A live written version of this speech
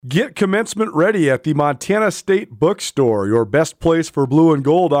Get commencement ready at the Montana State Bookstore, your best place for blue and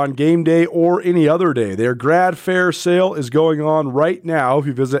gold on game day or any other day. Their grad fair sale is going on right now if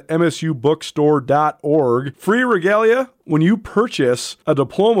you visit msubookstore.org. Free regalia when you purchase a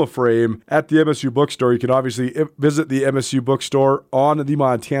diploma frame at the MSU Bookstore. You can obviously visit the MSU Bookstore on the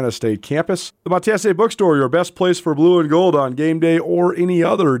Montana State campus. The Montana State Bookstore, your best place for blue and gold on game day or any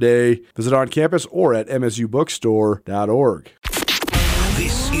other day. Visit on campus or at msubookstore.org.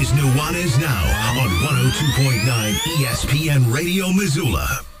 This is Nuanez Now on 102.9 ESPN Radio Missoula.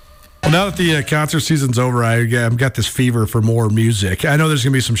 Well, now that the concert season's over, I've got this fever for more music. I know there's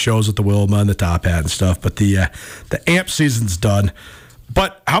going to be some shows at the Wilma and the Top Hat and stuff, but the AMP season's done.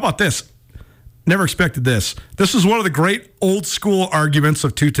 But how about this? Never expected this. This is one of the great old school arguments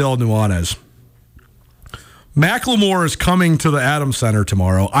of Tutel Nuanez. Macklemore is coming to the Adams Center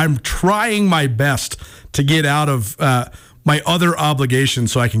tomorrow. I'm trying my best to get out of my other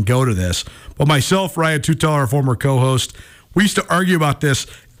obligations so I can go to this. But myself, Ryan Tutel, our former co-host, we used to argue about this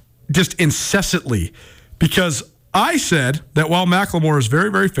just incessantly because I said that while Macklemore is very,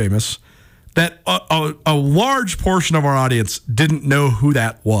 very famous, that a large portion of our audience didn't know who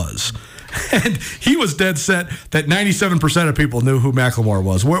that was. And he was dead set that 97% of people knew who Macklemore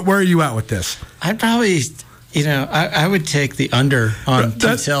was. Where are you at with this? I'd probably... I would take the under on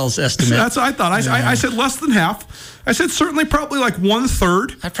Tutel's estimate. That's what I thought. I said less than half. I said certainly probably like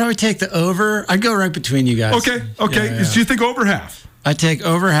 1/3. I'd probably take the over. I'd go right between you guys. Okay. Yeah. Do you think over half? I'd take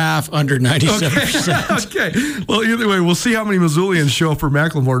over half, under 97%. Okay. Well, either way, we'll see how many Missoulians show up for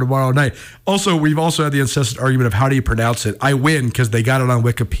Macklemore tomorrow night. Also, we've also had the incessant argument of how do you pronounce it. I win because they got it on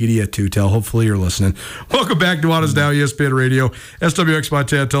Wikipedia, Tutel. Hopefully you're listening. Welcome back to Nuanez Now, ESPN Radio, SWX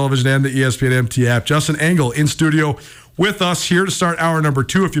Montana Television, and the ESPN MT app. Justin Engel in studio with us here to start hour number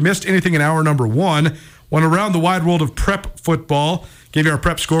 2. If you missed anything in hour number 1, went around the wide world of prep football. Gave you our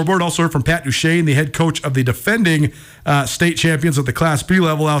prep scoreboard. Also heard from Pat Duchesne, the head coach of the defending state champions at the Class B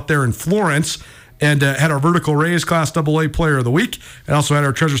level out there in Florence. And had our Vertical Rays Class AA Player of the Week. And also had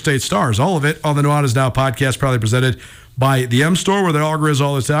our Treasure State Stars. All of it on the Nuanez Now podcast, proudly presented by the M Store, where they all Griz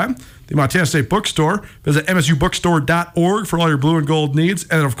all the time. The Montana State Bookstore. Visit msubookstore.org for all your blue and gold needs.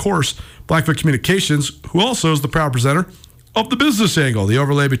 And, of course, Blackfoot Communications, who also is the proud presenter of the Business Angle, the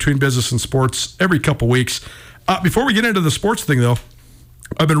overlay between business and sports every couple weeks. Before we get into the sports thing, though,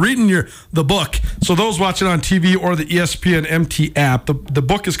 I've been reading the book. So those watching on TV or the ESPN MT app, the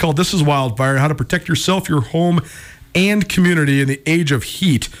book is called This is Wildfire, How to Protect Yourself, Your Home, and Community in the Age of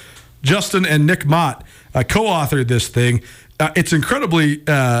Heat. Justin and Nick Mott co-authored this thing. It's incredibly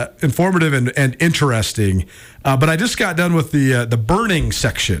informative and interesting. But I just got done with the burning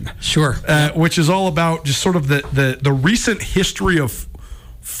section. Sure. Which is all about just sort of the recent history of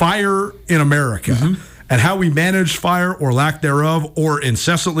fire in America. Mm-hmm. And how we managed fire or lack thereof or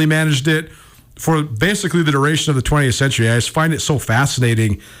incessantly managed it for basically the duration of the 20th century. I just find it so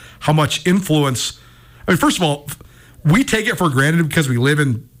fascinating how much influence. I mean, first of all, we take it for granted because we live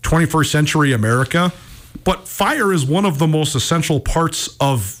in 21st century America, but fire is one of the most essential parts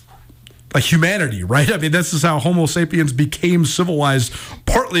of humanity, right? I mean, this is how Homo sapiens became civilized,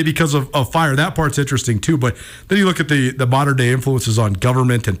 partly because of fire. That part's interesting too, but then you look at the modern day influences on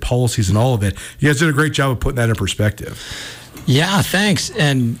government and policies and all of it. You guys did a great job of putting that in perspective. Yeah, thanks.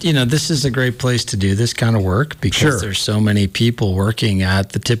 And, this is a great place to do this kind of work because there's so many people working at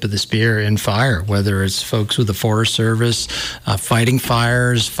the tip of the spear in fire, whether it's folks with the Forest Service, fighting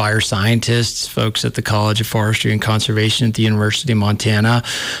fires, fire scientists, folks at the College of Forestry and Conservation at the University of Montana.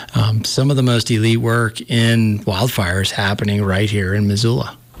 Some of the most elite work in wildfires happening right here in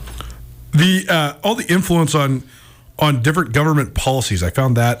Missoula. All the influence on different government policies. I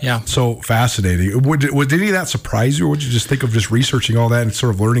found that so fascinating. Would any of that surprise you, or would you just think of just researching all that and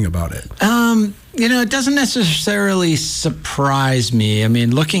sort of learning about it? It doesn't necessarily surprise me. I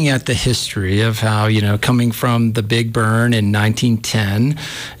mean, looking at the history of how, coming from the Big Burn in 1910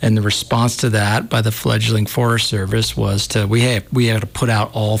 and the response to that by the fledgling Forest Service was we had to put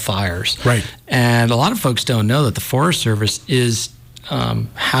out all fires. Right. And a lot of folks don't know that the Forest Service is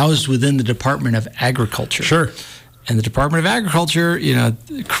housed within the Department of Agriculture. Sure. And the Department of Agriculture,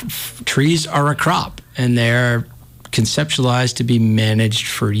 trees are a crop, and they're conceptualized to be managed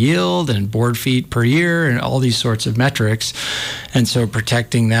for yield and board feet per year and all these sorts of metrics. And so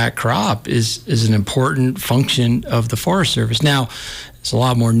protecting that crop is an important function of the Forest Service. Now, there's a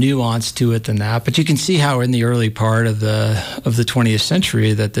lot more nuance to it than that, but you can see how in the early part of the 20th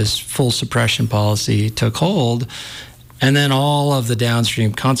century that this full suppression policy took hold. And then all of the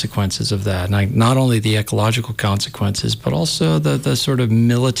downstream consequences of that, not only the ecological consequences, but also the sort of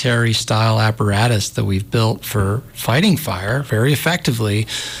military-style apparatus that we've built for fighting fire very effectively.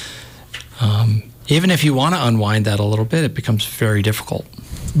 Even if you want to unwind that a little bit, it becomes very difficult.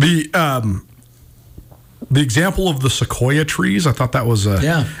 The example of the sequoia trees, I thought that was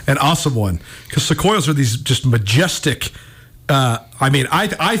an awesome one, because sequoias are these just majestic.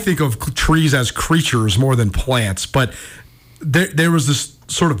 I think of trees as creatures more than plants, but there was this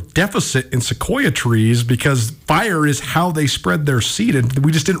sort of deficit in sequoia trees because fire is how they spread their seed, and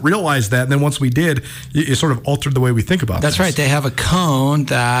we just didn't realize that. And then once we did, it sort of altered the way we think about That's this. right. They have a cone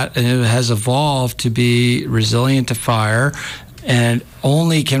that has evolved to be resilient to fire and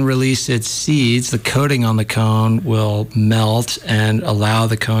only can release its seeds. The coating on the cone will melt and allow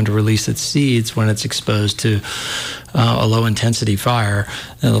the cone to release its seeds when it's exposed to a low-intensity fire.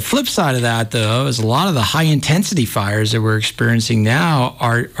 Now, the flip side of that, though, is a lot of the high-intensity fires that we're experiencing now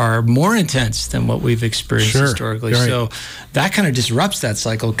are more intense than what we've experienced historically. Right. So that kind of disrupts that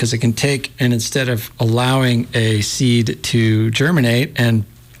cycle, because it can take, and instead of allowing a seed to germinate and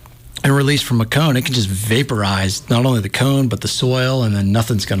release from a cone, it can just vaporize not only the cone but the soil, and then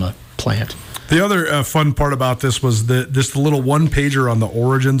nothing's going to plant. The other fun part about this was the little one-pager on the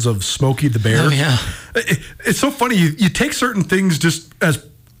origins of Smokey the Bear. Oh, yeah. It's so funny. You take certain things just as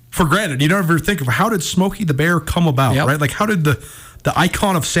for granted. You don't ever think of, how did Smokey the Bear come about, right? Like, how did the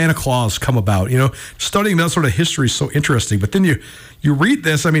icon of Santa Claus come about? Studying that sort of history is so interesting. But then you read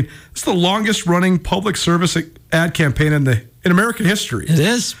this. I mean, it's the longest-running public service ad campaign in American history. It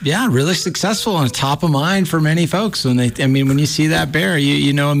is, yeah, really successful and top of mind for many folks. When you see that bear,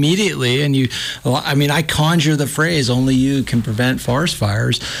 you know immediately, and I conjure the phrase, "Only you can prevent forest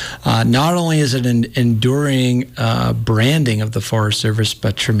fires." Not only is it an enduring branding of the Forest Service,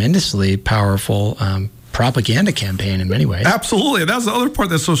 but tremendously powerful propaganda campaign in many ways. Absolutely. That's the other part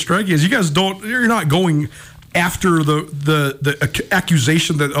that's so striking, is you're not going after the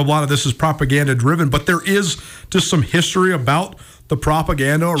accusation that a lot of this is propaganda driven, but there is just some history about the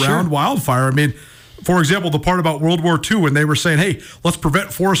propaganda around wildfire. I mean, for example, the part about World War II, when they were saying, hey, let's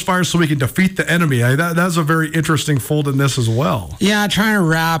prevent forest fires so we can defeat the enemy. That's a very interesting fold in this as well. Yeah, trying to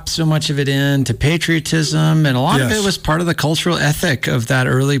wrap so much of it into patriotism, and a lot of it was part of the cultural ethic of that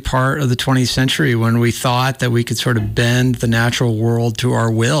early part of the 20th century, when we thought that we could sort of bend the natural world to our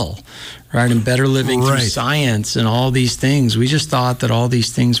will, right? And better living through science and all these things. We just thought that all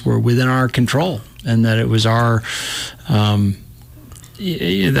these things were within our control, and that it was our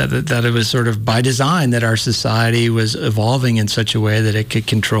that it was sort of by design that our society was evolving in such a way that it could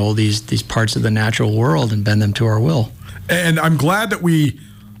control these parts of the natural world and bend them to our will. And I'm glad that we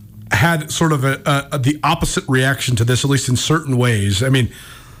had sort of the opposite reaction to this, at least in certain ways. I mean,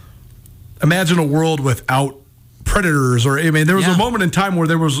 imagine a world without predators, there was a moment in time where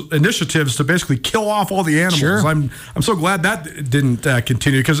there was initiatives to basically kill off all the animals. I'm so glad that didn't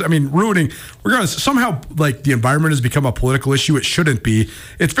continue, because somehow, like, the environment has become a political issue. It shouldn't be.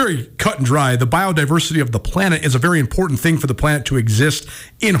 It's very cut and dry. The biodiversity of the planet is a very important thing for the planet to exist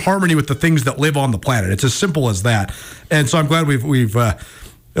in harmony with the things that live on the planet. It's as simple as that. And so I'm glad we've at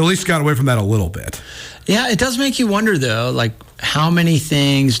least got away from that a little bit. Yeah, it does make you wonder, though, like, how many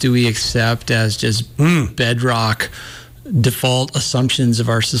things do we accept as just bedrock default assumptions of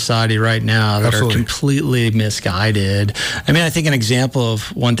our society right now that are completely misguided? I mean, I think an example of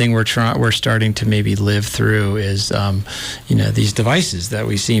one thing we're starting to maybe live through is, these devices that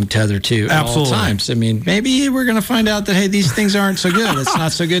we seem tethered to at all times. I mean, maybe we're going to find out that, hey, these things aren't so good. It's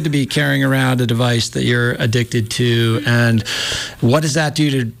not so good to be carrying around a device that you're addicted to. And what does that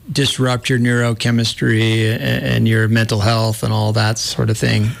do to disrupt your neurochemistry and your mental health and all that sort of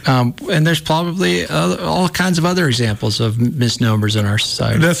thing? And there's probably all kinds of other examples of misnomers in our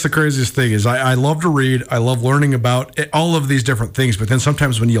society. That's the craziest thing, is I love to read. I love learning about all of these different things. But then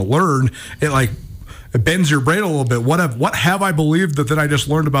sometimes when you learn, it bends your brain a little bit. What have I believed that I just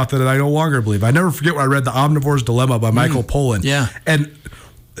learned about that I no longer believe? I never forget when I read The Omnivore's Dilemma by Michael Pollan. Yeah. And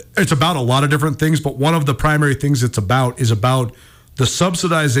it's about a lot of different things, but one of the primary things it's about is about the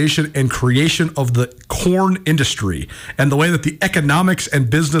subsidization and creation of the corn industry, and the way that the economics and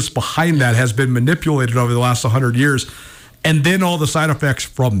business behind that has been manipulated over the last 100 years, and then all the side effects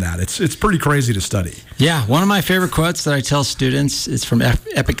from that. It's pretty crazy to study. Yeah, one of my favorite quotes that I tell students is from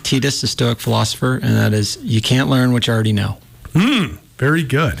Epictetus, the Stoic philosopher, and that is, "You can't learn what you already know." Very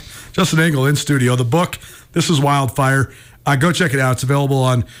good. Justin Engel in studio. The book, This is Wildfire. Go check it out. It's available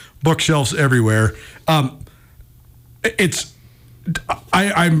on bookshelves everywhere. I'm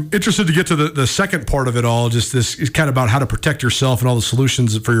interested to get to the second part of it all. Just this is kind of about how to protect yourself and all the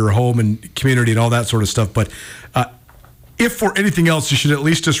solutions for your home and community and all that sort of stuff. But if for anything else, you should at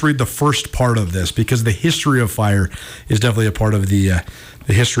least just read the first part of this, because the history of fire is definitely a part of the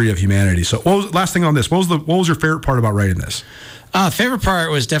history of humanity. So, last thing on this, what was your favorite part about writing this? Favorite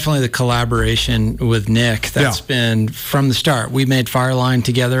part was definitely the collaboration with Nick. That's been from the start. We made Fireline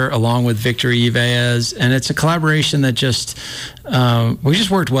together along with Victor Yves, and it's a collaboration that we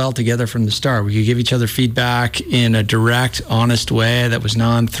just worked well together from the start. We could give each other feedback in a direct, honest way that was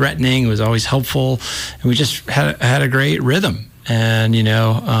non-threatening. It was always helpful, and we just had a great rhythm. And,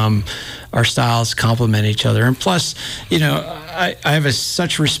 our styles complement each other. And plus, I have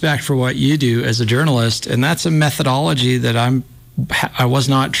such respect for what you do as a journalist, and that's a methodology that I was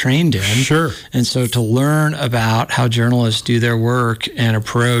not trained in. Sure. And so to learn about how journalists do their work and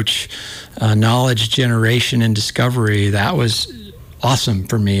approach knowledge generation and discovery, that was awesome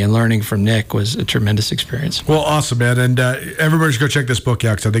for me, and learning from Nick was a tremendous experience. Well, awesome, man. And everybody should go check this book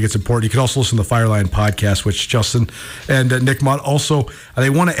out, because I think it's important. You can also listen to the Fireline podcast, which Justin and Nick Mott also, they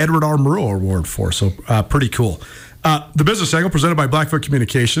won an Edward R. Murrow Award for, so pretty cool. The Business Angle presented by Blackfoot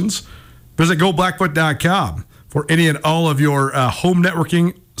Communications. Visit goblackfoot.com for any and all of your home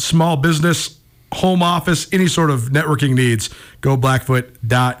networking, small business, home office, any sort of networking needs.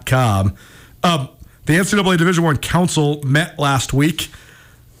 Goblackfoot.com. The NCAA Division I Council met last week,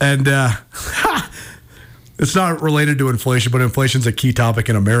 and it's not related to inflation, but inflation's a key topic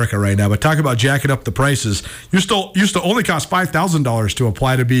in America right now. But talk about jacking up the prices. Used to only cost $5,000 to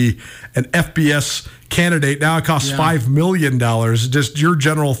apply to be an FBS candidate. Now it costs $5 million. Just your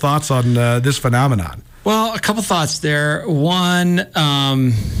general thoughts on this phenomenon. Well, a couple thoughts there. One,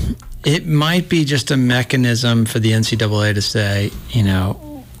 it might be just a mechanism for the NCAA to say,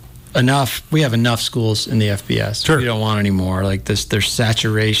 we have enough schools in the FBS. Sure. We don't want any more. Like this, there's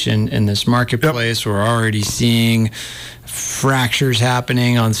saturation in this marketplace. Yep. We're already seeing fractures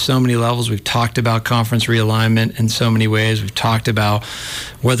happening on so many levels. We've talked about conference realignment in so many ways. We've talked about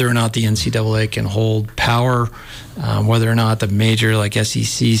whether or not the NCAA can hold power, whether or not the major like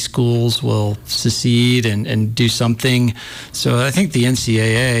SEC schools will secede and do something. So I think the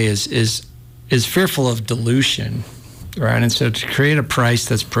NCAA is fearful of dilution. Right, and so to create a price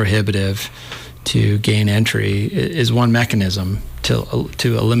that's prohibitive to gain entry is one mechanism to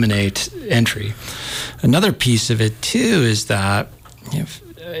eliminate entry. Another piece of it too is that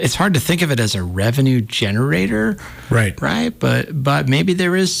it's hard to think of it as a revenue generator, right? But maybe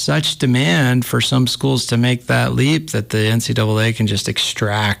there is such demand for some schools to make that leap that the NCAA can just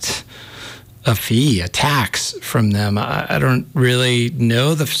extract a fee, a tax from them. I don't really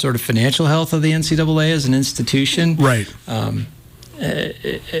know the sort of financial health of the NCAA as an institution. Right.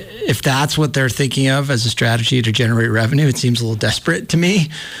 If that's what they're thinking of as a strategy to generate revenue, it seems a little desperate to me.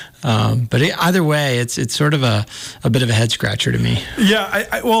 But either way, it's sort of a bit of a head scratcher to me.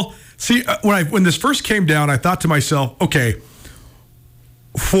 Yeah. When this first came down, I thought to myself, okay,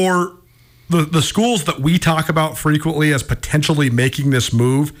 for the schools that we talk about frequently as potentially making this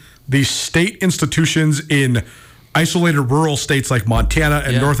move, these state institutions in isolated rural states like Montana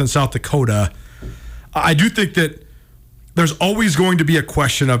and North and South Dakota, I do think that there's always going to be a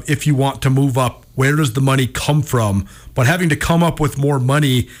question of, if you want to move up, where does the money come from? But having to come up with more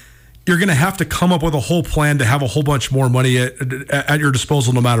money, you're going to have to come up with a whole plan to have a whole bunch more money at your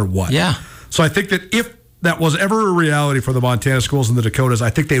disposal no matter what. Yeah. So I think that if that was ever a reality for the Montana schools and the Dakotas, I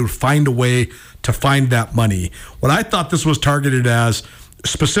think they would find a way to find that money. What I thought this was targeted as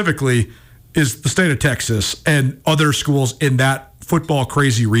specifically is the state of Texas and other schools in that football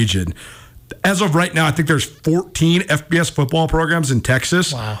crazy region. As of right now, I think there's 14 FBS football programs in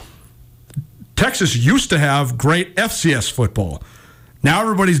Texas. Wow. Texas used to have great FCS football. Now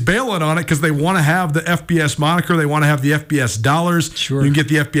everybody's bailing on it because they want to have the FBS moniker. They want to have the FBS dollars. Sure. You can get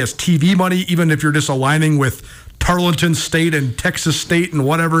the FBS TV money, even if you're just aligning with Tarleton State and Texas State and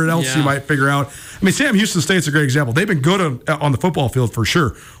whatever else you might figure out. I mean, Sam Houston State's a great example. They've been good on the football field for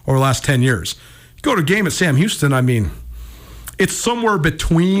sure over the last 10 years. You go to a game at Sam Houston, I mean, it's somewhere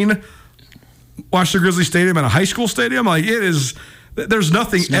between Washington Grizzly Stadium and a high school stadium. Like, it is, there's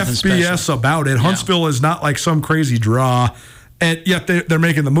nothing FBS special about it. Huntsville is not like some crazy draw. And yet they're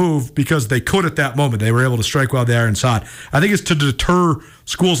making the move because they could at that moment. They were able to strike while the iron's hot. I think it's to deter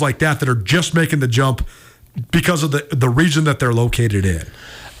schools like that are just making the jump because of the region that they're located in.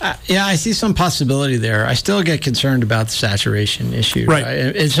 I see some possibility there. I still get concerned about the saturation issue. Right.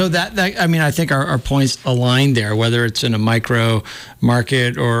 And so that I mean, I think our points align there, whether it's in a micro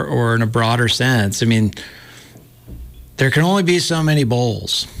market or in a broader sense. I mean, there can only be so many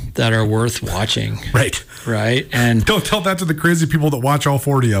bowls that are worth watching. Right. And don't tell that to the crazy people that watch all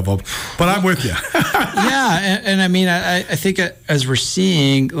 40 of them. But I'm with you. Yeah. And I mean, I think as we're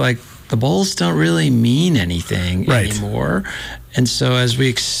seeing, like, the bowls don't really mean anything anymore. And so as we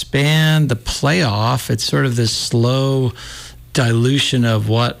expand the playoff, it's sort of this slow dilution of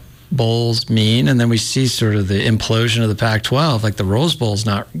what bowls mean. And then we see sort of the implosion of the Pac-12. Like, the Rose Bowl is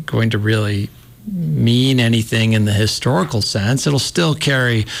not going to really mean anything in the historical sense. It'll still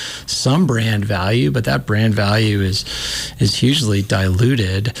carry some brand value, but that brand value is hugely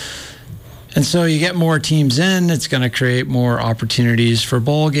diluted. And so you get more teams in, it's going to create more opportunities for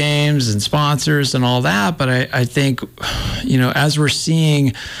bowl games and sponsors and all that. But I think, as we're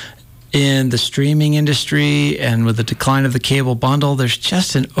seeing in the streaming industry and with the decline of the cable bundle, there's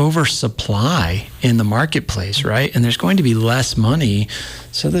just an oversupply in the marketplace, right? And there's going to be less money.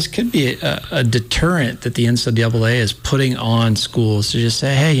 So this could be a deterrent that the NCAA is putting on schools to just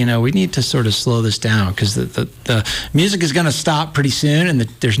say, hey, we need to sort of slow this down because the music is going to stop pretty soon and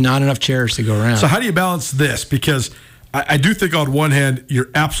there's not enough chairs to go around. So how do you balance this? Because I do think on one hand, you're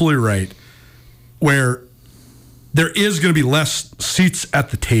absolutely right, where there is going to be less seats at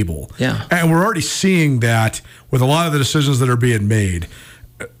the table. Yeah. And we're already seeing that with a lot of the decisions that are being made.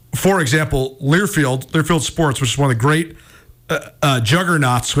 For example, Learfield Sports, which is one of the great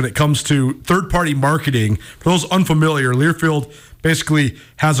juggernauts when it comes to third-party marketing. For those unfamiliar, Learfield basically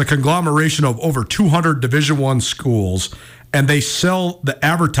has a conglomeration of over 200 Division I schools, and they sell the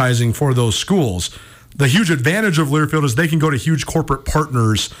advertising for those schools. The huge advantage of Learfield is they can go to huge corporate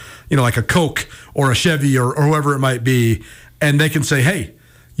partners, like a Coke or a Chevy or whoever it might be, and they can say, hey,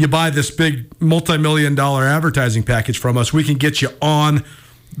 you buy this big multi-million-dollar advertising package from us, we can get you on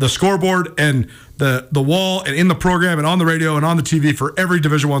the scoreboard and the wall and in the program and on the radio and on the TV for every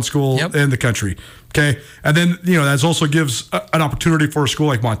Division I school in the country. Okay? And then, that also gives an opportunity for a school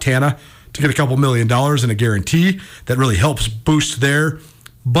like Montana to get a couple $1 million in a guarantee that really helps boost their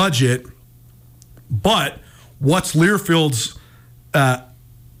budget. But what's Learfield's,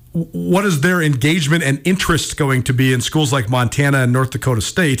 what is their engagement and interest going to be in schools like Montana and North Dakota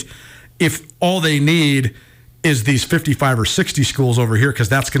State if all they need is these 55 or 60 schools over here, because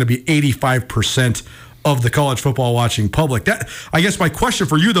that's going to be 85% of the college football watching public? That, I guess my question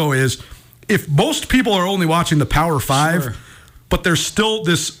for you, though, is if most people are only watching the Power Five, but there's still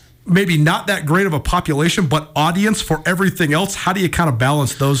this maybe not that great of a population, but audience for everything else, how do you kind of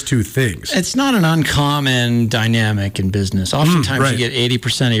balance those two things? It's not an uncommon dynamic in business. Oftentimes you get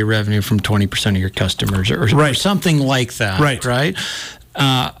 80% of your revenue from 20% of your customers or something like that, right?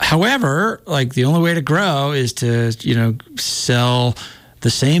 However, like, the only way to grow is to, sell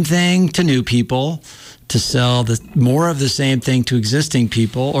the same thing to new people, to sell more of the same thing to existing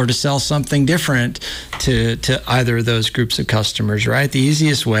people, or to sell something different to either of those groups of customers, right? The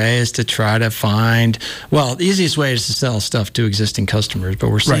easiest way is to try to the easiest way is to sell stuff to existing customers, but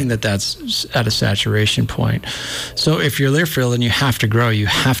we're seeing that that's at a saturation point. So if you're Learfield and you have to grow, you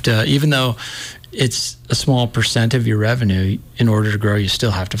have to, even though it's a small percent of your revenue, in order to grow, you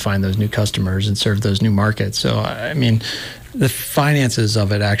still have to find those new customers and serve those new markets. So, I mean, the finances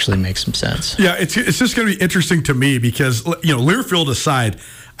of it actually make some sense. Yeah, it's just going to be interesting to me because, Learfield aside,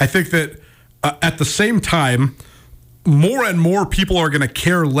 I think that at the same time, more and more people are going to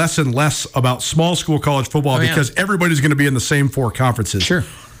care less and less about small school college football because everybody's going to be in the same four conferences. Sure.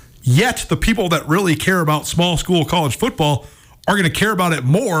 Yet the people that really care about small school college football are going to care about it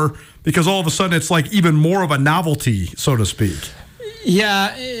more because all of a sudden it's like even more of a novelty, so to speak.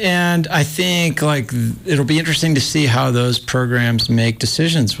 Yeah, and I think it'll be interesting to see how those programs make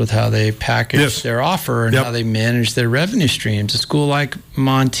decisions with how they package their offer and how they manage their revenue streams. A school like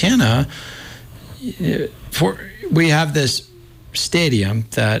Montana, we have this stadium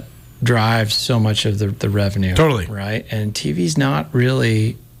that drives so much of the revenue. Totally. Right? And TV's not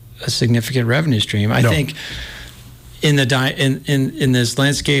really a significant revenue stream. I think in this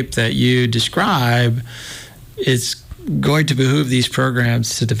landscape that you describe, it's going to behoove these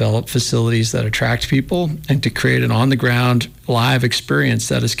programs to develop facilities that attract people and to create an on-the-ground live experience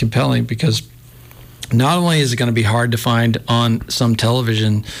that is compelling, because not only is it going to be hard to find on some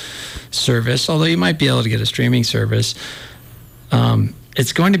television service, although you might be able to get a streaming service,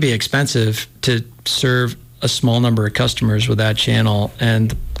 it's going to be expensive to serve a small number of customers with that channel,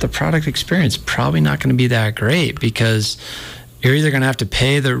 and the product experience probably not going to be that great because you're either going to have to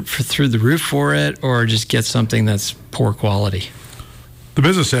pay through the roof for it or just get something that's poor quality. The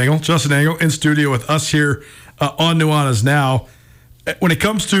Business Angle, Justin Angle, in studio with us here on Nuanez Now. When it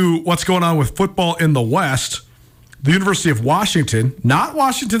comes to what's going on with football in the West, the University of Washington, not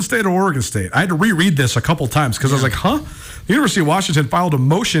Washington State or Oregon State. I had to reread this a couple times because I was like, The University of Washington filed a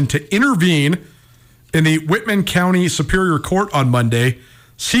motion to intervene in the Whitman County Superior Court on Monday,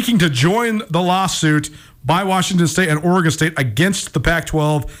 seeking to join the lawsuit by Washington State and Oregon State against the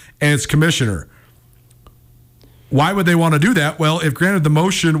Pac-12 and its commissioner. Why would they want to do that? Well, if granted, the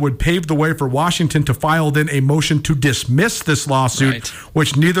motion would pave the way for Washington to file then a motion to dismiss this lawsuit,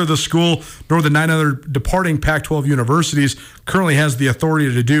 which neither the school nor the 9 other departing Pac-12 universities currently has the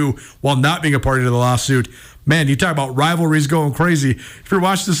authority to do while not being a party to the lawsuit. Man, you talk about rivalries going crazy. If you're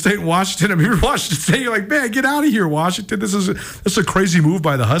Washington State and Washington, if you're Washington State, you're like, man, get out of here, Washington. This is a crazy move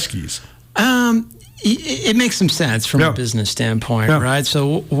by the Huskies. It makes some sense from a business standpoint, right?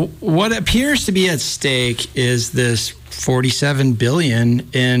 So what appears to be at stake is this 47 million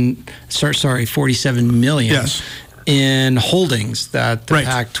in holdings that the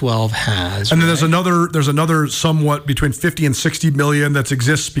Pac-12 has. And then there's another somewhat between 50 and 60 million that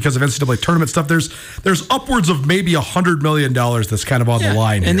exists because of NCAA tournament stuff. There's upwards of maybe $100 million that's kind of on the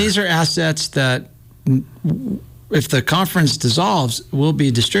line. And here. These are assets that, if the conference dissolves, will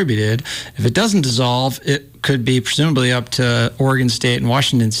be distributed. If it doesn't dissolve, it could be presumably up to Oregon State and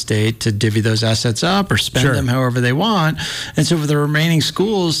Washington State to divvy those assets up or spend them however they want. And so for the remaining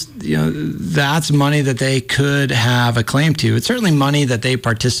schools, that's money that they could have a claim to. It's certainly money that they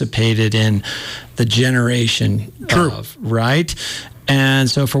participated in the generation of, right? And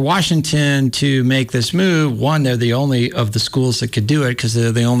so for Washington to make this move, one, they're the only of the schools that could do it because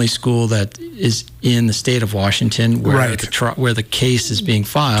they're the only school that is in the state of Washington where the case is being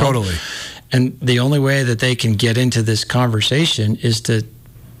filed. Totally. And the only way that they can get into this conversation is to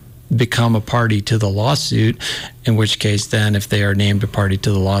become a party to the lawsuit, in which case then if they are named a party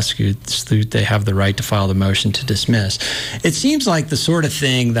to the lawsuit, they have the right to file the motion to dismiss. It seems like the sort of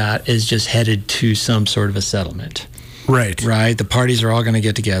thing that is just headed to some sort of a settlement. Right. The parties are all going to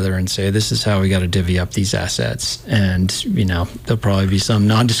get together and say, this is how we got to divvy up these assets. And, there'll probably be some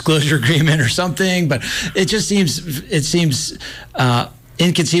non-disclosure agreement or something. But it just seems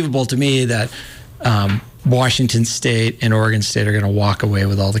inconceivable to me that Washington State and Oregon State are going to walk away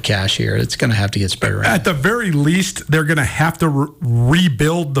with all the cash here. It's going to have to get spread around. At the very least, they're going to have to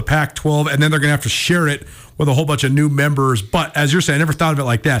rebuild the Pac-12, and then they're going to have to share it with a whole bunch of new members. But as you're saying, I never thought of it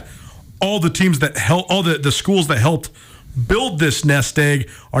like that. All the teams that help, all the schools that helped build this nest egg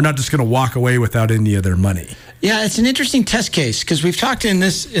are not just going to walk away without any of their money. Yeah, it's an interesting test case because we've talked in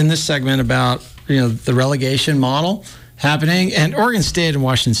this segment about the relegation model happening, and Oregon State and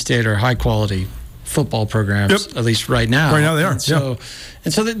Washington State are high quality football programs, at least right now. Right now they are. And so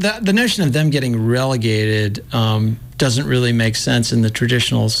the notion of them getting relegated doesn't really make sense in the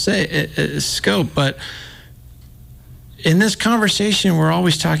traditional scope, but in this conversation, we're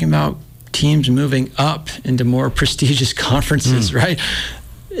always talking about teams moving up into more prestigious conferences, right?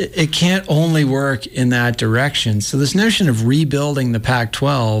 It can't only work in that direction. So this notion of rebuilding the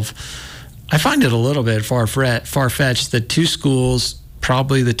Pac-12, I find it a little bit far-fetched that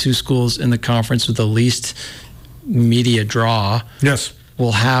probably the two schools in the conference with the least media draw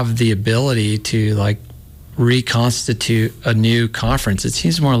will have the ability to reconstitute a new conference. It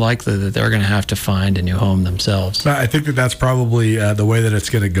seems more likely that they're going to have to find a new home themselves. I think that's probably the way that it's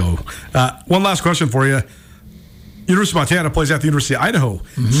going to go. One last question for you. University of Montana plays at the University of Idaho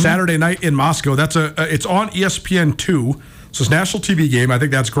Saturday night in Moscow. It's on ESPN2, so it's a national TV game. I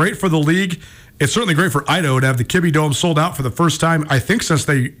think that's great for the league. It's certainly great for Idaho to have the Kibbe Dome sold out for the first time, I think, since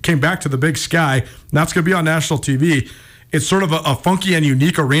they came back to the Big Sky. Now it's going to be on national TV. It's sort of a funky and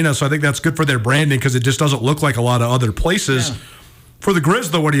unique arena, so I think that's good for their branding because it just doesn't look like a lot of other places. Yeah. For the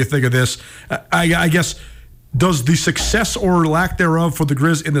Griz, though, what do you think of this? I guess, does the success or lack thereof for the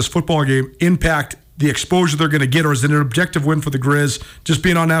Griz in this football game impact the exposure they're going to get, or is it an objective win for the Griz just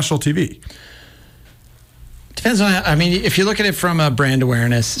being on national TV? Depends on. If you look at it from a brand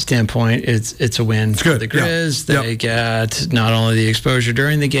awareness standpoint, it's a win for the Griz. They get not only the exposure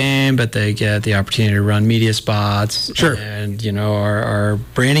during the game, but they get the opportunity to run media spots. Sure. And our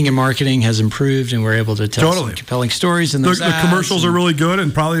branding and marketing has improved, and we're able to tell some compelling stories in those The commercials are really good,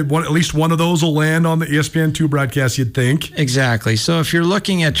 and probably at least one of those will land on the ESPN2 broadcast, you'd think. Exactly. So if you're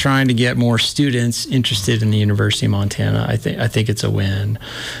looking at trying to get more students interested in the University of Montana, I think it's a win.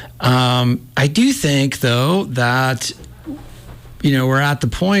 I do think, though, that, we're at the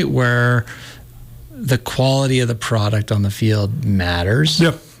point where the quality of the product on the field matters.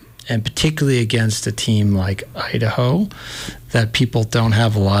 Yep. And particularly against a team like Idaho, that people don't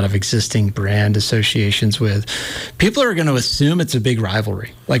have a lot of existing brand associations with, people are going to assume it's a big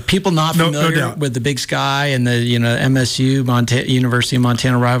rivalry. Like people not familiar with the Big Sky and the MSU University of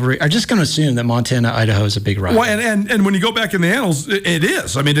Montana rivalry are just going to assume that Montana Idaho is a big rivalry. Well, and when you go back in the annals, it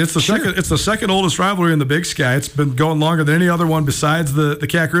is. I mean, it's the second oldest rivalry in the Big Sky. It's been going longer than any other one besides the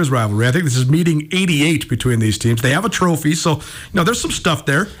Cat Griz rivalry. I think this is meeting 88 between these teams. They have a trophy, so there's some stuff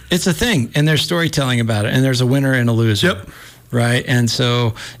there. It's a thing, and there's storytelling about it, and there's a winner and a loser. Yep. Right, and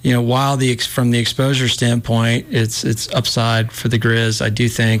so while from the exposure standpoint, it's upside for the Griz. I do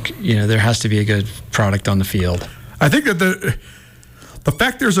think there has to be a good product on the field. I think that the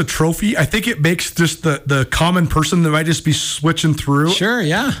fact there's a trophy, I think it makes just the common person that might just be switching through. Sure,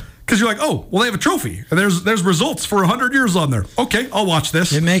 yeah. Because you're like, oh, well, they have a trophy, and there's results for 100 years on there. Okay, I'll watch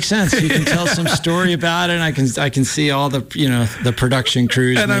this. It makes sense. You can tell some story about it, and I can see all the the production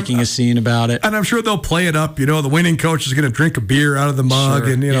crews making a scene about it. And I'm sure they'll play it up. The winning coach is going to drink a beer out of the mug,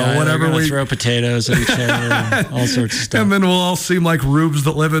 sure. and whatever. They're throw potatoes at each other, and all sorts of stuff. And then we'll all seem like rubes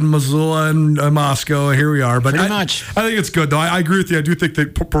that live in Missoula and Moscow. Here we are. But pretty much. I think it's good, though. I agree with you. I do think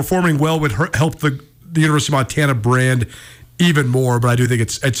that performing well would help the University of Montana brand even more, but I do think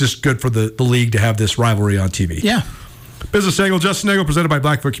it's just good for the league to have this rivalry on TV. Yeah. Business Angle, Justin Angle, presented by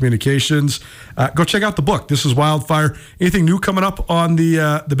Blackfoot Communications. Go check out the book. This is Wildfire. Anything new coming up on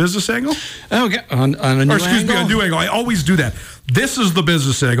the Business Angle? Oh, okay. On a new angle? Excuse me, on New Angle. I always do that. This is the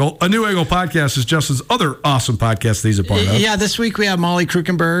Business Angle. A New Angle podcast is Justin's other awesome podcast that he's a part of. Yeah, this week we have Molly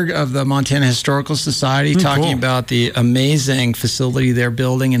Krukenberg of the Montana Historical Society talking about the amazing facility they're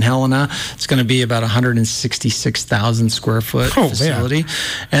building in Helena. It's going to be about 166,000 square foot facility. Man.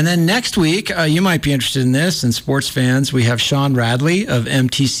 And then next week, you might be interested in this, and sports fans, we have Sean Radley of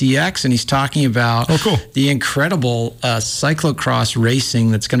MTCX, and he's talking about the incredible cyclocross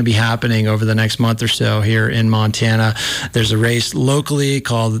racing that's going to be happening over the next month or so here in Montana. There's a race locally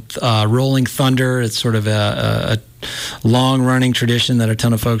called Rolling Thunder. It's sort of a long-running tradition that a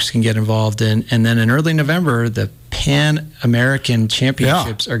ton of folks can get involved in. And then in early November, the Pan American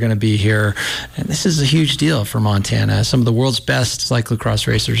Championships are going to be here. And this is a huge deal for Montana. Some of the world's best cyclocross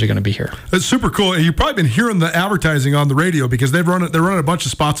racers are going to be here. It's super cool. You've probably been hearing the advertising on the radio because they're running a bunch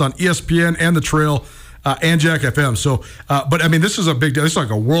of spots on ESPN and The Trail and Jack FM. So, but I mean, this is a big deal. This is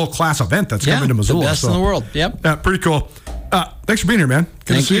like a world-class event that's coming to Missoula. The best in the world. Yep. Pretty cool. Thanks for being here, man.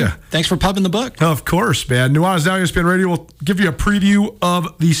 Good to see you. Thanks for pubbing the book. Of course, man. Nuanez Now, ESPN Radio will give you a preview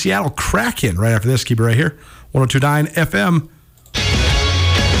of the Seattle Kraken right after this. Keep it right here. 102.9 FM.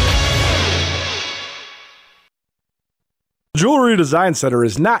 Jewelry Design Center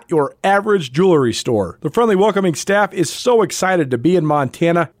is not your average jewelry store. The friendly, welcoming staff is so excited to be in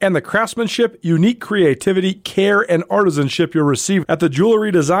Montana, and the craftsmanship, unique creativity, care, and artisanship you'll receive at the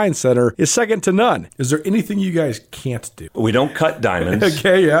Jewelry Design Center is second to none. Is there anything you guys can't do? We don't cut diamonds,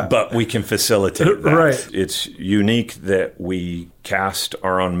 but we can facilitate that. Right. It's unique that we cast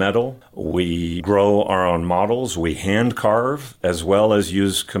our own metal, we grow our own models, we hand carve, as well as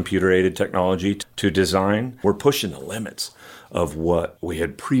use computer-aided technology to design. We're pushing the limits of what we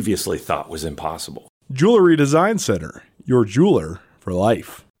had previously thought was impossible. Jewelry Design Center, your jeweler for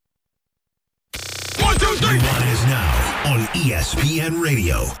life. 1, 2, 3. Nuanez Now on ESPN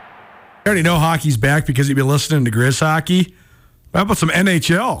Radio. I already know hockey's back because you've been listening to Griz Hockey. How about some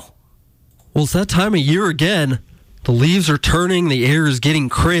NHL? Well, it's that time of year again. The leaves are turning, the air is getting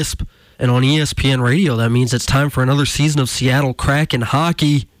crisp, and on ESPN Radio, that means it's time for another season of Seattle Kraken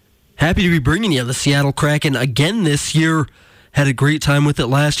hockey. Happy to be bringing you the Seattle Kraken again this year. Had a great time with it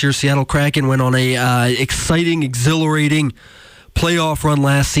last year. Seattle Kraken went on a exciting, exhilarating playoff run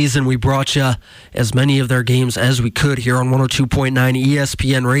last season. We brought you as many of their games as we could here on 102.9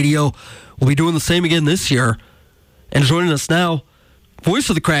 ESPN Radio. We'll be doing the same again this year. And joining us now, voice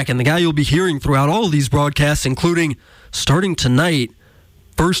of the Kraken, the guy you'll be hearing throughout all of these broadcasts, including starting tonight,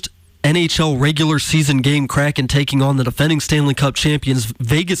 first NHL regular season game, Kraken taking on the defending Stanley Cup champions,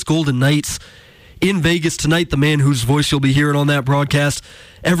 Vegas Golden Knights. In Vegas tonight, the man whose voice you'll be hearing on that broadcast,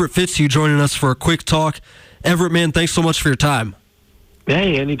 Everett Fitzhugh, joining us for a quick talk. Everett, man, thanks so much for your time.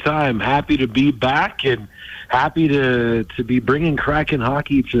 Hey, anytime. Happy to be back and happy to be bringing Kraken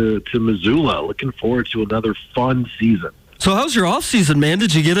hockey to Missoula. Looking forward to another fun season. So how's your off season, man?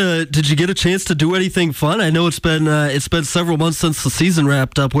 Did you get a chance to do anything fun? I know it's been several months since the season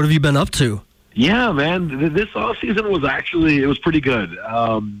wrapped up. What have you been up to? Yeah, man, this off season was pretty good.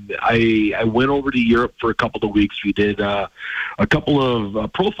 I went over to Europe for a couple of weeks. We did a couple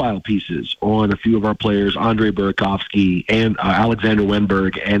of profile pieces on a few of our players, Andrei Burakovsky and Alexander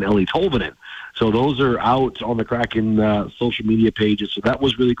Wenberg and Eli Tolvanen. So those are out on the Kraken social media pages. So that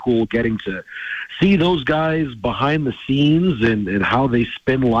was really cool, getting to see those guys behind the scenes and how they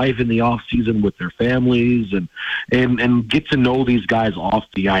spend life in the off season with their families and get to know these guys off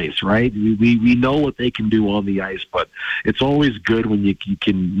the ice, right? We know what they can do on the ice, but it's always good when you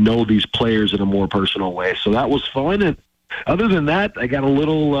can know these players in a more personal way. So that was fun. And other than that, I got a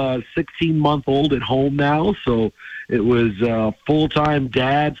little 16-month-old at home now, so it was full-time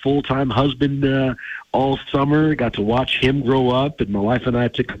dad, full-time husband all summer. Got to watch him grow up, and my wife and I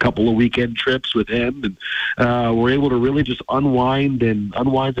took a couple of weekend trips with him, and we're able to really just unwind and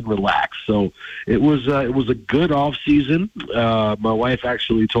relax. So it was a good off season. My wife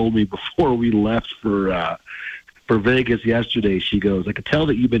actually told me before we left for Vegas yesterday, she goes, I could tell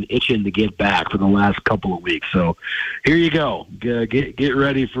that you've been itching to get back for the last couple of weeks. So here you go. Get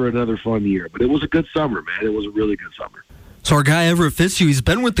ready for another fun year. But it was a good summer, man. It was a really good summer. So our guy, Everett Fitzhugh, he's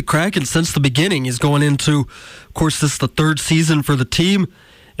been with the Kraken since the beginning. He's going into, of course, this is the third season for the team.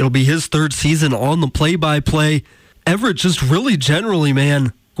 It'll be his third season on the play-by-play. Everett, just really generally,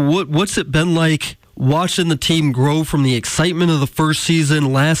 man, what's it been like watching the team grow from the excitement of the first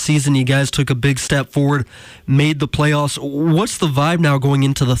season? Last season, you guys took a big step forward, made the playoffs. What's the vibe now going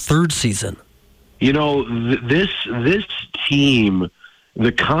into the third season? You know, this team,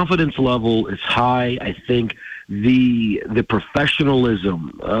 the confidence level is high. I think the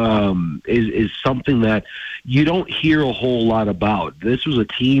professionalism is something that you don't hear a whole lot about. This was a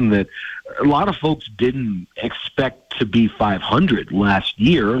team that a lot of folks didn't expect to be 500 last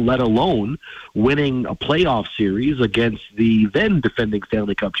year, let alone winning a playoff series against the then defending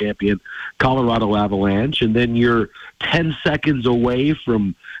Stanley Cup champion Colorado Avalanche, and then you're 10 seconds away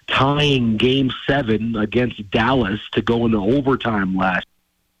from tying Game 7 against Dallas to go into overtime last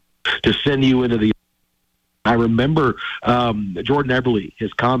to send you into the. I remember Jordan Eberle,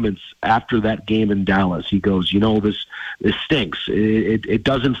 his comments after that game in Dallas. He goes, this stinks. It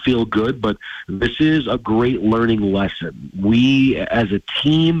doesn't feel good, but this is a great learning lesson. We, as a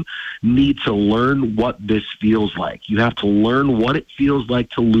team, need to learn what this feels like. You have to learn what it feels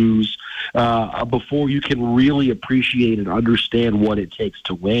like to lose before you can really appreciate and understand what it takes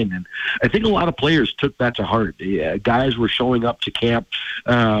to win. And I think a lot of players took that to heart. Guys were showing up to camp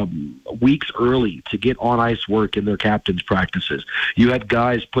weeks early to get on ice work in their captain's practices. You had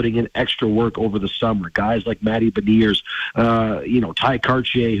guys putting in extra work over the summer. Guys like Matty Beniers, Ty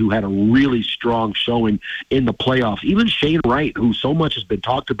Cartier, who had a really strong showing in the playoffs. Even Shane Wright, who so much has been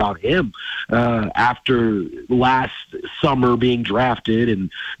talked about him after last summer being drafted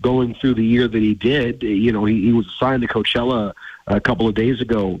and going through the year that he did. He was assigned to Coachella a couple of days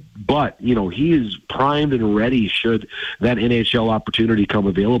ago, but he is primed and ready should that NHL opportunity come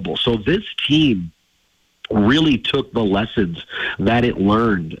available. So this team really took the lessons that it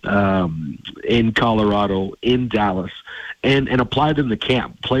learned in Colorado, in Dallas, and applied them to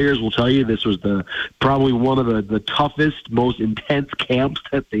camp. Players will tell you this was probably one of the toughest, most intense camps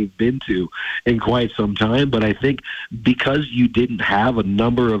that they've been to in quite some time. But I think because you didn't have a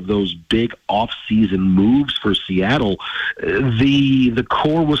number of those big off-season moves for Seattle, the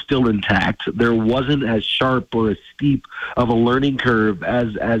core was still intact. There wasn't as sharp or as steep of a learning curve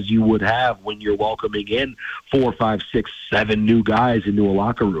as you would have when you're welcoming in 4, 5, 6, 7 new guys into a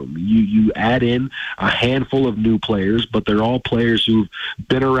locker room. You add in a handful of new players, but they're all players who've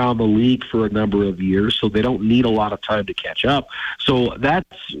been around the league for a number of years, so they don't need a lot of time to catch up. So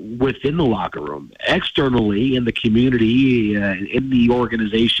that's within the locker room. Externally, in the community, in the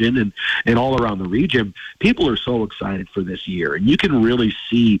organization, and all around the region, people are so excited for this year. And you can really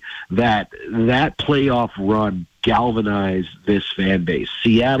see that playoff run galvanize this fan base.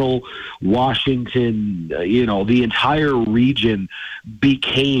 Seattle, Washington, the entire region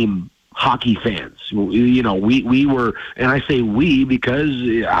became hockey fans. We were, and I say we because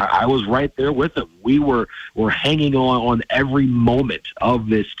I was right there with them. We're hanging on every moment of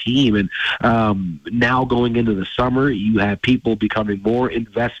this team. And now going into the summer, you have people becoming more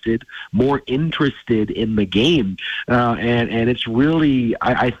invested, more interested in the game. And it's really,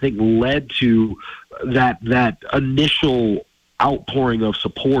 I think, led to that initial outpouring of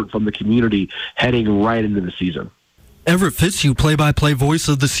support from the community heading right into the season. Everett Fitzhugh, play-by-play voice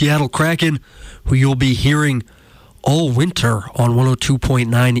of the Seattle Kraken, who you'll be hearing all winter on 102.9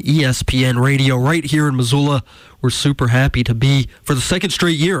 ESPN Radio right here in Missoula. We're super happy to be, for the second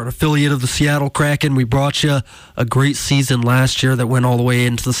straight year, an affiliate of the Seattle Kraken. We brought you a great season last year that went all the way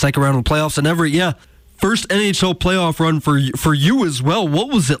into the second round of the playoffs. And Everett, first NHL playoff run for you as well.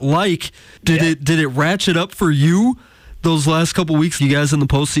 What was it like? Did it ratchet up for you those last couple weeks, you guys in the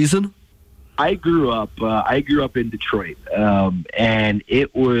postseason? I grew up in Detroit, and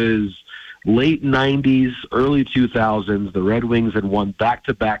it was late 90s, early 2000s, the Red Wings had won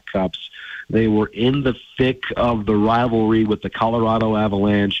back-to-back cups. They were in the thick of the rivalry with the Colorado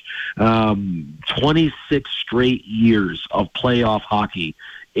Avalanche. 26 straight years of playoff hockey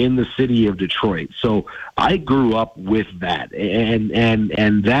in the city of Detroit. So I grew up with that,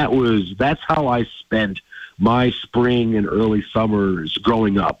 and that's how I spent my spring and early summers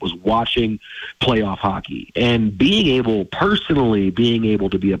growing up, was watching playoff hockey and being able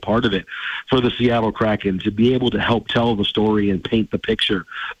to be a part of it for the Seattle Kraken, to be able to help tell the story and paint the picture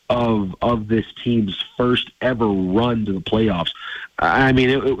of this team's first ever run to the playoffs. I mean,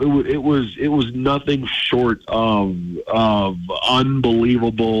 it was nothing short of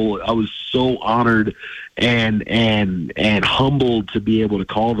unbelievable. I was so honored and humbled to be able to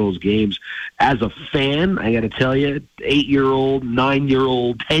call those games. As a fan, I got to tell you, 8-year-old,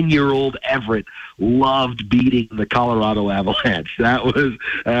 9-year-old, 10-year-old Everett loved beating the Colorado Avalanche. That was,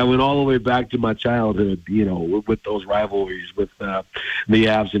 I went all the way back to my childhood, with those rivalries with the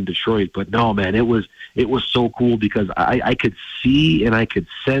Avs in Detroit. But no, man, it was so cool because I could see and I could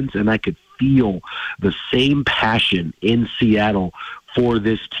sense and I could feel the same passion in Seattle for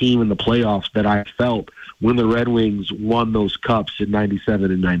this team in the playoffs that I felt when the Red Wings won those cups in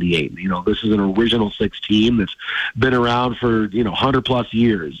 97 and 98. This is an original six team that's been around for, 100+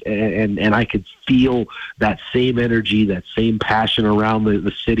 years. And I could feel that same energy, that same passion around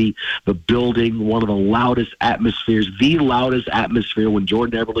the city, the building, one of the loudest atmospheres, the loudest atmosphere when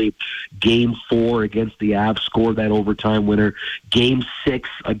Jordan Eberle, Game 4 against the Avs, scored that overtime winner. Game 6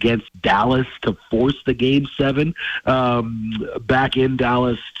 against Dallas to force the Game 7 back in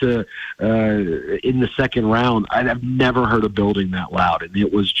Dallas to in the second round. I've never heard a building that loud, and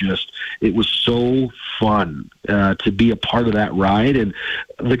it was so fun to be a part of that ride. And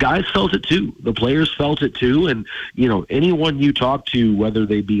the guys felt it too. The players felt it too. And anyone you talk to, whether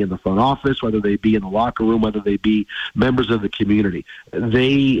they be in the front office, whether they be in the locker room, whether they be members of the community,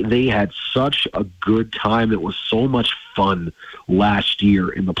 they had such a good time. It was so much fun last year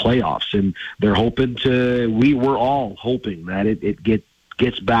in the playoffs, and they're hoping we're all hoping that it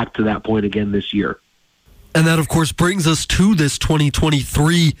gets back to that point again this year. And that, of course, brings us to this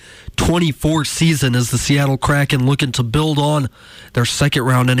 2023-24 season as the Seattle Kraken looking to build on their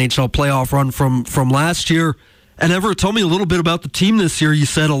second-round NHL playoff run from last year. And Everett, tell me a little bit about the team this year. You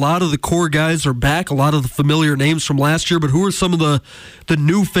said a lot of the core guys are back, a lot of the familiar names from last year, but who are some of the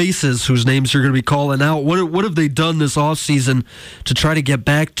new faces whose names you're going to be calling out? What have they done this offseason to try to get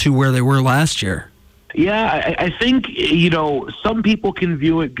back to where they were last year? Yeah, I think, some people can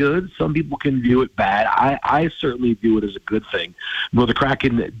view it good. Some people can view it bad. I certainly view it as a good thing. The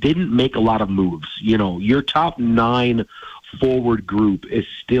Kraken didn't make a lot of moves. Your top 9 forward group is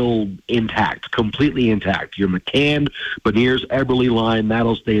still intact, completely intact. Your McCann, Beniers, Eberle line,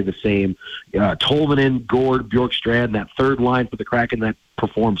 that'll stay the same. Tolvanen, Gord, Bjorkstrand, that third line for the Kraken that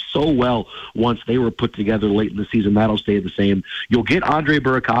performed so well once they were put together late in the season, that'll stay the same. You'll get Andrei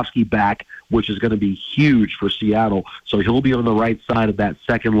Burakovsky back, which is going to be huge for Seattle. So he'll be on the right side of that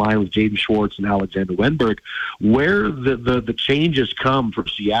second line with Jaden Schwartz and Alexander Wenberg. Where the changes come for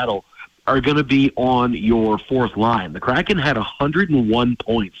Seattle are going to be on your fourth line. The Kraken had 101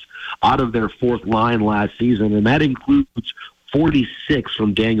 points out of their fourth line last season, and that includes 46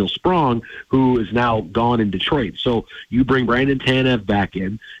 from Daniel Sprong, who is now gone in Detroit. So you bring Brandon Tanev back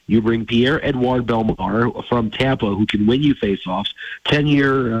in. You bring Pierre-Edouard Bellemare from Tampa, who can win you faceoffs.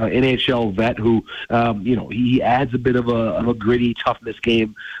 10-year NHL vet who, he adds a bit of a gritty toughness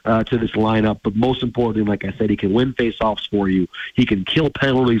game to this lineup. But most importantly, like I said, he can win faceoffs for you. He can kill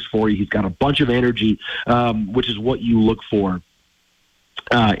penalties for you. He's got a bunch of energy, which is what you look for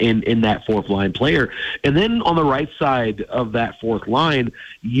in that fourth line player. And then on the right side of that fourth line,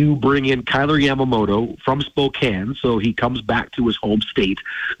 you bring in Kyler Yamamoto from Spokane. So he comes back to his home state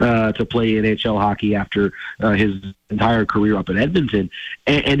to play NHL hockey after his entire career up in Edmonton.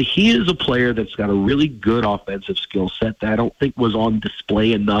 And he is a player that's got a really good offensive skill set that I don't think was on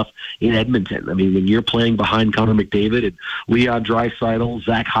display enough in Edmonton. I mean, when you're playing behind Connor McDavid and Leon Draisaitl,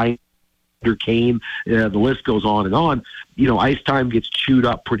 Zach Hyman, Kane, the list goes on and on. Ice time gets chewed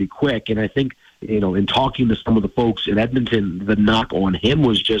up pretty quick, and I think, in talking to some of the folks in Edmonton, the knock on him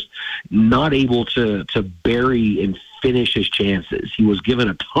was just not able to bury and finish his chances. He was given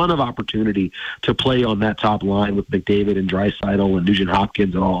a ton of opportunity to play on that top line with McDavid and Draisaitl and Nugent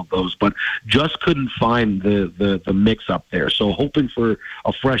Hopkins and all of those, but just couldn't find the mix up there. So hoping for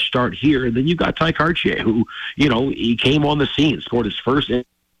a fresh start here. And then you got Ty Cartier, who, he came on the scene, scored his first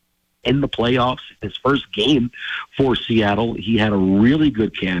in the playoffs. His first game for Seattle, he had a really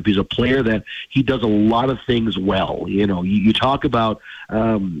good camp. He's a player that he does a lot of things well. You talk about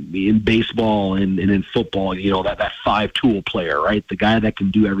in baseball and in football, that five-tool player, right? The guy that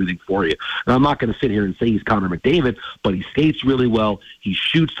can do everything for you. And I'm not going to sit here and say he's Connor McDavid, but he skates really well. He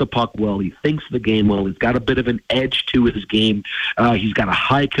shoots the puck well. He thinks the game well. He's got a bit of an edge to his game. He's got a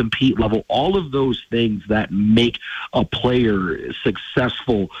high compete level. All of those things that make a player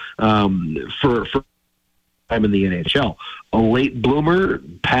successful for time in the NHL. A late bloomer,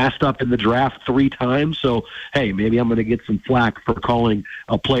 passed up in the draft 3 times, so hey, maybe I'm going to get some flack for calling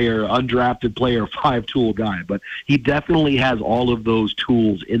a player, undrafted player, 5-tool guy, but he definitely has all of those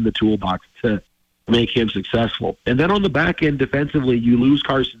tools in the toolbox to make him successful. And then on the back end, defensively, you lose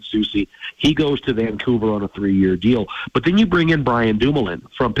Carson Soucy. He goes to Vancouver on a 3-year deal. But then you bring in Brian Dumoulin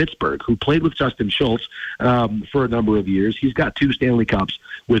from Pittsburgh, who played with Justin Schultz for a number of years. He's got 2 Stanley Cups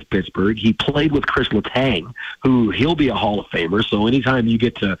with Pittsburgh. He played with Chris Letang, who he'll be a Hall of Famer. So anytime you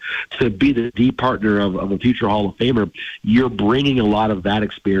get to be the D partner of a future Hall of Famer, you're bringing a lot of that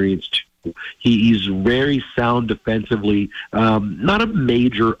experience to. He's very sound defensively. Not a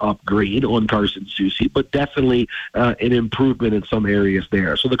major upgrade on Carson Soucy, but definitely an improvement in some areas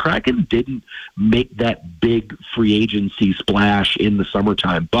there. So the Kraken didn't make that big free agency splash in the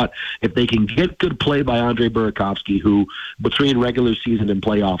summertime. But if they can get good play by Andrei Burakovsky, who between regular season and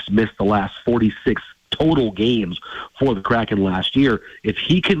playoffs missed the last 46 total games for the Kraken last year, if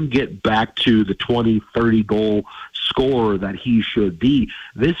he can get back to the 20, 30 goal scorer that he should be,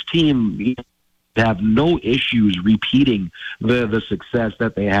 this team have no issues repeating the success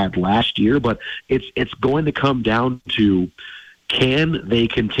that they had last year. But it's going to come down to, can they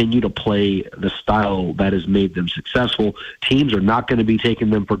continue to play the style that has made them successful? Teams are not going to be taking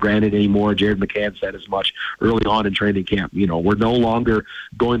them for granted anymore. Jared McCann said as much early on in training camp. We're no longer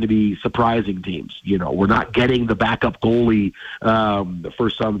going to be surprising teams. We're not getting the backup goalie for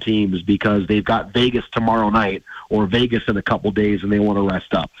some teams because they've got Vegas tomorrow night or Vegas in a couple days and they want to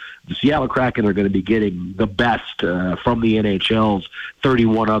rest up. The Seattle Kraken are going to be getting the best from the NHL's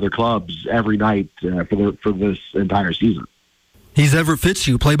 31 other clubs every night for this entire season. He's Everett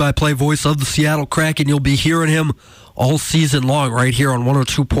Fitzhugh, play-by-play voice of the Seattle Kraken. You'll be hearing him all season long right here on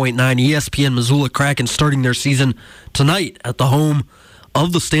 102.9 ESPN. Missoula Kraken starting their season tonight at the home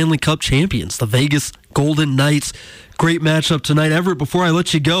of the Stanley Cup champions, the Vegas Golden Knights. Great matchup tonight. Everett, before I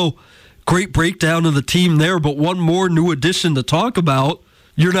let you go, great breakdown of the team there, but one more new addition to talk about.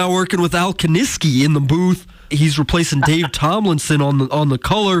 You're now working with Al Kaniski in the booth. He's replacing Dave Tomlinson on the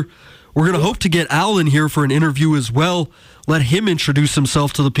color. We're going to hope to get Al in here for an interview as well. Let him introduce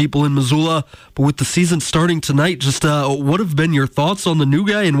himself to the people in Missoula. But with the season starting tonight, just what have been your thoughts on the new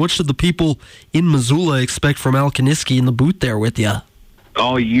guy, and what should the people in Missoula expect from Al Kaniski in the booth there with you?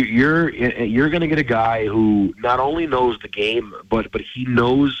 Oh, you're going to get a guy who not only knows the game, but he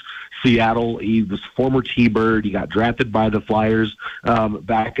knows Seattle. He was former T-Bird. He got drafted by the Flyers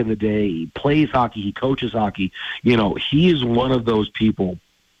back in the day. He plays hockey. He coaches hockey. He is one of those people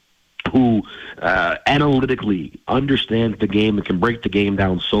who analytically understands the game and can break the game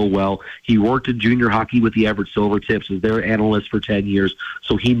down so well. He worked in junior hockey with the Everett Silvertips as their analyst for 10 years,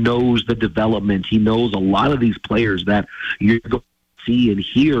 so he knows the development. He knows a lot of these players that you're going to see and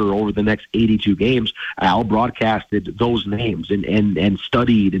hear over the next 82 games. Al broadcasted those names and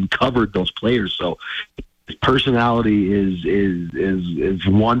studied and covered those players, so his personality is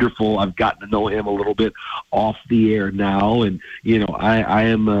wonderful. I've gotten to know him a little bit off the air now, and I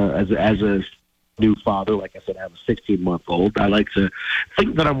am as a new father. Like I said, I have a 16-month-old. I like to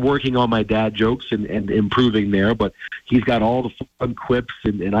think that I'm working on my dad jokes and improving there, but he's got all the fun quips,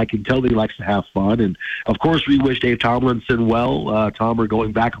 and I can tell that he likes to have fun. And of course, we wish Dave Tomlinson well. Tom are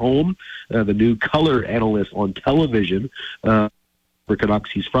going back home, the new color analyst on television.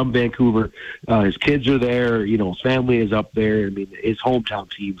 Canucks. He's from Vancouver. His kids are there. His family is up there. I mean, his hometown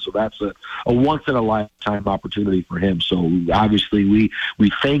team. So that's a once-in-a-lifetime opportunity for him. So obviously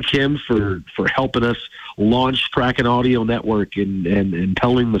we thank him for helping us launch Kraken Audio Network and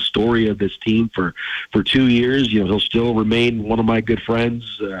telling the story of this team for 2 years. He'll still remain one of my good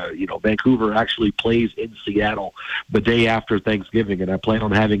friends. Vancouver actually plays in Seattle the day after Thanksgiving, and I plan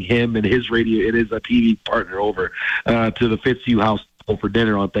on having him and his radio, it is a TV partner, over to the Fitzhugh house home for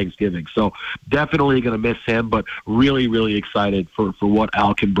dinner on Thanksgiving. So definitely going to miss him, but really, really excited for what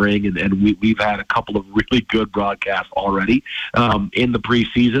Al can bring. And we've had a couple of really good broadcasts already in the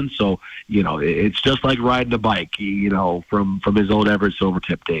preseason. So, it's just like riding a bike, from his own Everett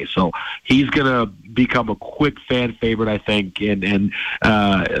Silvertip days. So he's going to become a quick fan favorite, I think, and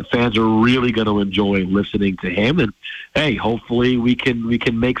fans are really going to enjoy listening to him. And hey, hopefully we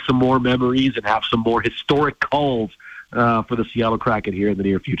can make some more memories and have some more historic calls for the Seattle Kraken here in the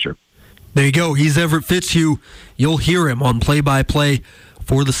near future. There you go. He's Everett Fitzhugh. You'll hear him on play-by-play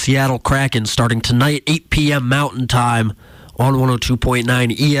for the Seattle Kraken starting tonight, 8 p.m. Mountain Time on 102.9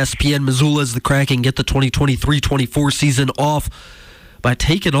 ESPN Missoula as the Kraken get the 2023-24 season off by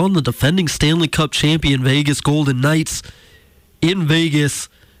taking on the defending Stanley Cup champion Vegas Golden Knights in Vegas.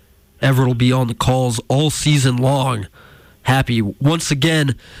 Everett will be on the calls all season long. Happy once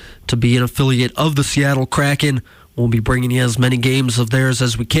again to be an affiliate of the Seattle Kraken. We'll be bringing you as many games of theirs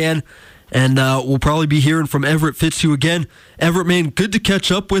as we can. And we'll probably be hearing from Everett Fitzhugh again. Everett, man, good to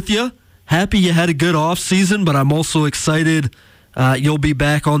catch up with you. Happy you had a good off season, but I'm also excited you'll be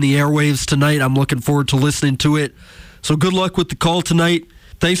back on the airwaves tonight. I'm looking forward to listening to it. So good luck with the call tonight.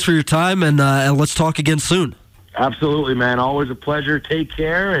 Thanks for your time, and let's talk again soon. Absolutely, man. Always a pleasure. Take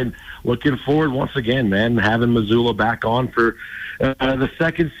care, and looking forward once again, man, having Missoula back on for the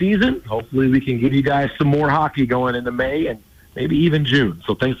second season. Hopefully we can give you guys some more hockey going into May and maybe even June.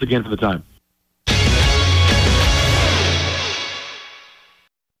 So thanks again for the time.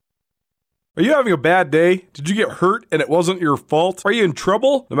 Are you having a bad day? Did you get hurt and it wasn't your fault? Are you in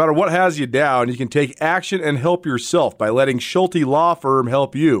trouble? No matter what has you down, you can take action and help yourself by letting Schulte Law Firm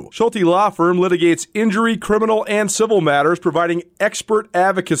help you. Schulte Law Firm litigates injury, criminal, and civil matters, providing expert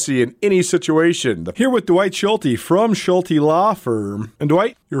advocacy in any situation. Here with Dwight Schulte from Schulte Law Firm. And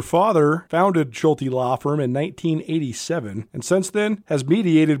Dwight, your father founded Schulte Law Firm in 1987, and since then has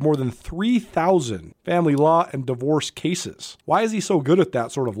mediated more than 3,000 family law and divorce cases. Why is he so good at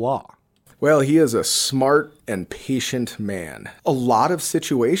that sort of law? Well, he is a smart and patient man. A lot of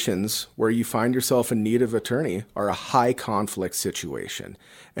situations where you find yourself in need of attorney are a high conflict situation.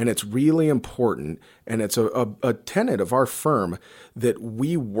 And it's really important, and it's a tenet of our firm, that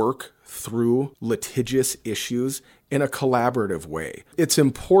we work through litigious issues in a collaborative way. It's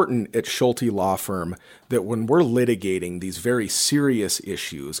important at Schulte Law Firm that when we're litigating these very serious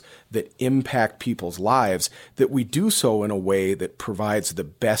issues that impact people's lives, that we do so in a way that provides the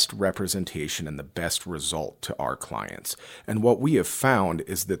best representation and the best result to our clients. And what we have found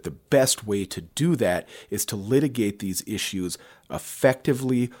is that the best way to do that is to litigate these issues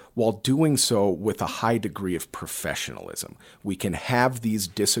effectively while doing so with a high degree of professionalism. We can have these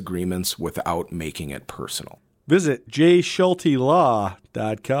disagreements without making it personal. Visit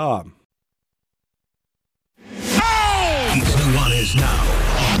jschultelaw.com. It's Nuanez now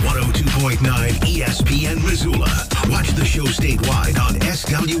on 102.9 ESPN Missoula. Watch the show statewide on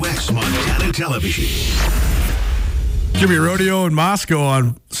SWX Montana Television. Give me a rodeo in Moscow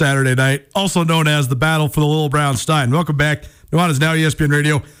on Saturday night, also known as the Battle for the Little Brown Stein. Welcome back. Nuanez now, ESPN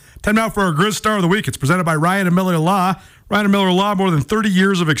Radio. Time now for our Griz Star of the Week. It's presented by Ryan and Miller Law. Ryan and Miller Law, more than 30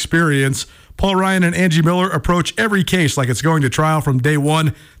 years of experience. Paul Ryan and Angie Miller approach every case like it's going to trial from day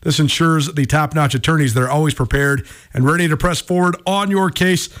one. This ensures the top-notch attorneys that are always prepared and ready to press forward on your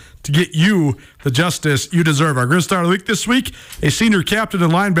case to get you the justice you deserve. Our Griz Star of the Week this week, a senior captain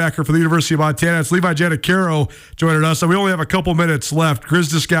and linebacker for the University of Montana. It's Levi Janacaro joining us. And we only have a couple minutes left.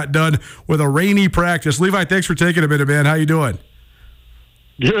 Griz just got done with a rainy practice. Levi, thanks for taking a minute, man. How you doing?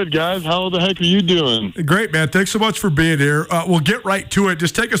 Good, guys. How the heck are you doing? Great, man. Thanks so much for being here. We'll get right to it.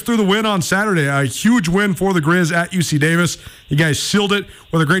 Just take us through the win on Saturday. A huge win for the Griz at UC Davis. You guys sealed it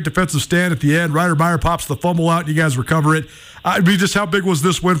with a great defensive stand at the end. Ryder Meyer pops the fumble out, and you guys recover it. Just how big was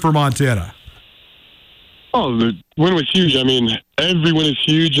this win for Montana? Oh, the win was huge. I mean, every win is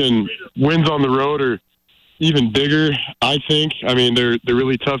huge, and wins on the road are even bigger, I think. I mean, they're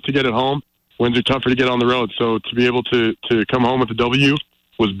really tough to get at home. Wins are tougher to get on the road. So to be able to come home with a W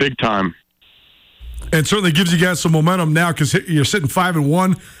was big time. And certainly gives you guys some momentum now because you're sitting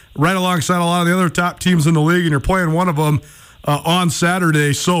 5-1 right alongside a lot of the other top teams in the league, and you're playing one of them on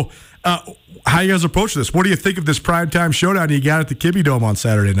Saturday. So how you guys approach this? What do you think of this primetime showdown you got at the Kibbe Dome on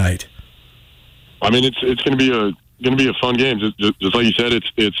Saturday night? I mean, it's going to be a fun game. Just like you said,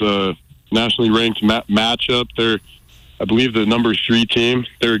 it's a nationally ranked matchup. They're, I believe, the number 3 team.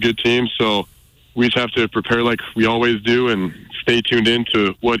 They're a good team, so we just have to prepare like we always do and stay tuned in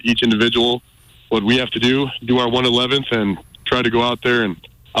to what each individual, what we have to do our 1/11th, and try to go out there and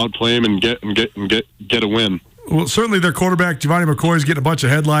outplay them and get a win. Well, certainly their quarterback, Giovanni McCoy, is getting a bunch of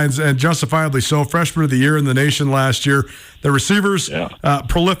headlines, and justifiably so. Freshman of the year in the nation last year. The receivers,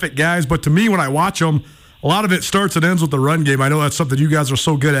 prolific guys. But to me, when I watch them, a lot of it starts and ends with the run game. I know that's something you guys are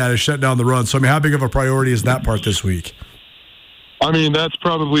so good at, is shutting down the run. So, I mean, how big of a priority is that part this week? I mean, that's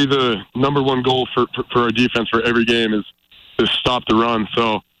probably the number one goal for our defense for every game is to stop the run.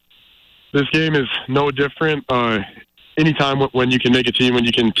 So this game is no different. Anytime when you can make a team, when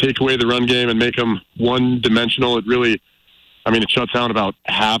you can take away the run game and make them one-dimensional, it really, I mean, it shuts down about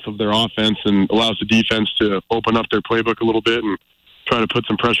half of their offense and allows the defense to open up their playbook a little bit and try to put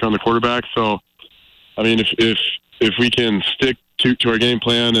some pressure on the quarterback. So, I mean, if we can stick to our game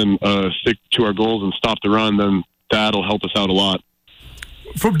plan and stick to our goals and stop the run, then that'll help us out a lot.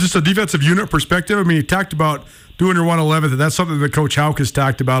 From just a defensive unit perspective, I mean, you talked about doing your 111th, and that's something that Coach Houck has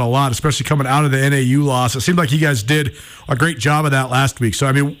talked about a lot, especially coming out of the NAU loss. It seemed like you guys did a great job of that last week. So,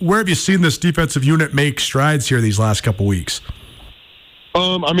 I mean, where have you seen this defensive unit make strides here these last couple weeks?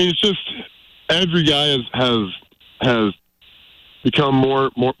 I mean, it's just every guy has become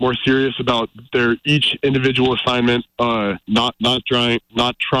more serious about their each individual assignment, not trying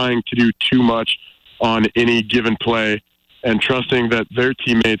to do too much on any given play, and trusting that their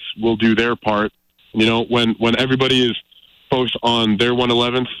teammates will do their part. You know, when everybody is focused on their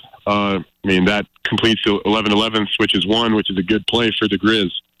 111th, I mean, that completes the 11-11th, which is a good play for the Griz.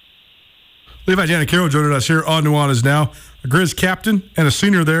 Levi Janacaro joining us here on Nuanez Now, a Griz captain and a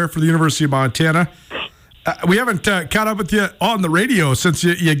senior there for the University of Montana. We haven't caught up with you on the radio since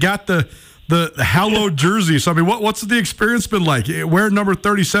you got the hallowed jersey. So, I mean, what's the experience been like? Wearing number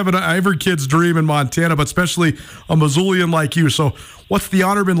 37, every kid's dream in Montana, but especially a Missoulian like you. So, what's the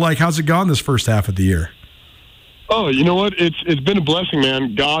honor been like? How's it gone this first half of the year? Oh, you know what? It's been a blessing,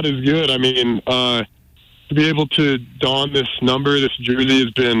 man. God is good. I mean, to be able to don this number, this jersey,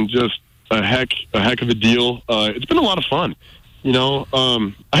 has been just a heck of a deal. It's been a lot of fun. You know,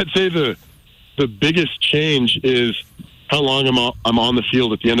 I'd say the biggest change is how long I'm on the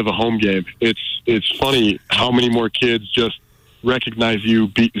field at the end of a home game. It's funny how many more kids just recognize you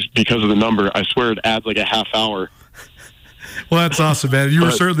because of the number. I swear it adds like a half hour. Well, that's awesome, man. You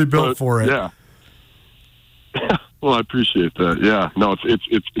were certainly built for it. Yeah. Well, I appreciate that. Yeah. No,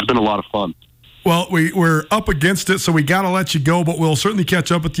 it's been a lot of fun. Well, we're up against it, so we got to let you go, but we'll certainly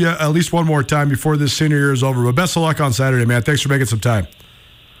catch up with you at least one more time before this senior year is over. But best of luck on Saturday, man. Thanks for making some time.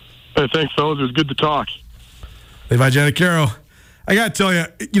 Hey, thanks, fellas. It was good to talk. Levi Janacaro. I got to tell you,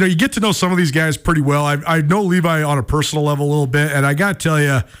 you get to know some of these guys pretty well. I know Levi on a personal level a little bit, and I got to tell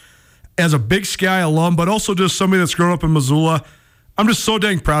you, as a Big Sky alum, but also just somebody that's grown up in Missoula, I'm just so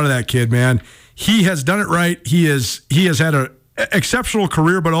dang proud of that kid, man. He has done it right. He has had an exceptional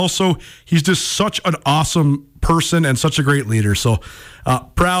career, but also he's just such an awesome person and such a great leader. So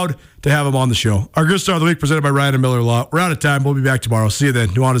proud to have him on the show. Our Griz Star of the Week presented by Ryan and Miller Law. We're out of time. We'll be back tomorrow. See you then.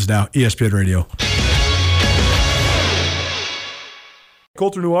 Nuanez Now, ESPN Radio.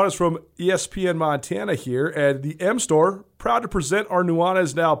 Colter Nuanez from ESPN Montana here, and the M Store, proud to present our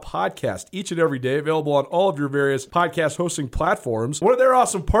Nuanez Now podcast each and every day, available on all of your various podcast hosting platforms. One of their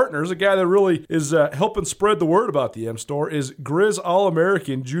awesome partners, a guy that really is helping spread the word about the M Store, is Griz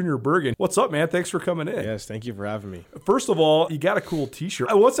All-American Junior Bergen. What's up, man? Thanks for coming in. Yes, thank you for having me. First of all, you got a cool t-shirt.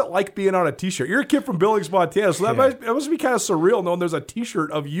 What's it like being on a t-shirt? You're a kid from Billings, Montana, so that must be kind of surreal knowing there's a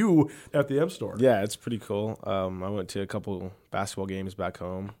t-shirt of you at the M Store. Yeah, it's pretty cool. I went to a couple basketball games back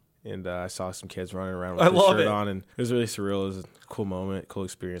home, and I saw some kids running around with their shirt on, and it was really surreal. It was a cool moment, cool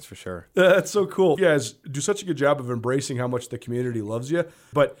experience for sure. That's so cool. You guys do such a good job of embracing how much the community loves you.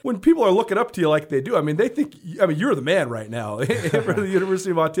 But when people are looking up to you like they do, I mean, they think, you're the man right now for the University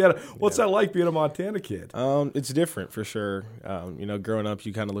of Montana. What's that like being a Montana kid? It's different for sure. Growing up,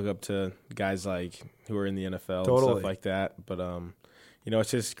 you kind of look up to guys like who are in the NFL and stuff like that. But,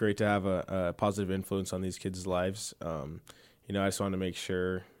 it's just great to have a positive influence on these kids' lives. I just wanted to make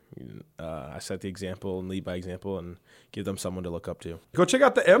sure I set the example and lead by example and give them someone to look up to. Go check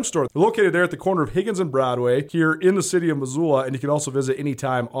out the M Store. They're located there at the corner of Higgins and Broadway here in the city of Missoula, and you can also visit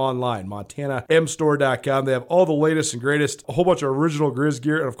anytime online, montanamstore.com. They have all the latest and greatest, a whole bunch of original Griz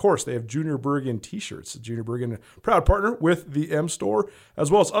gear, and of course, they have Junior Bergen t-shirts. Junior Bergen, proud partner with the M Store, as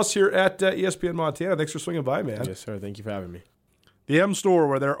well as us here at ESPN Montana. Thanks for swinging by, man. Yes, sir. Thank you for having me. The M Store,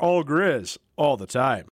 where they're all Griz all the time.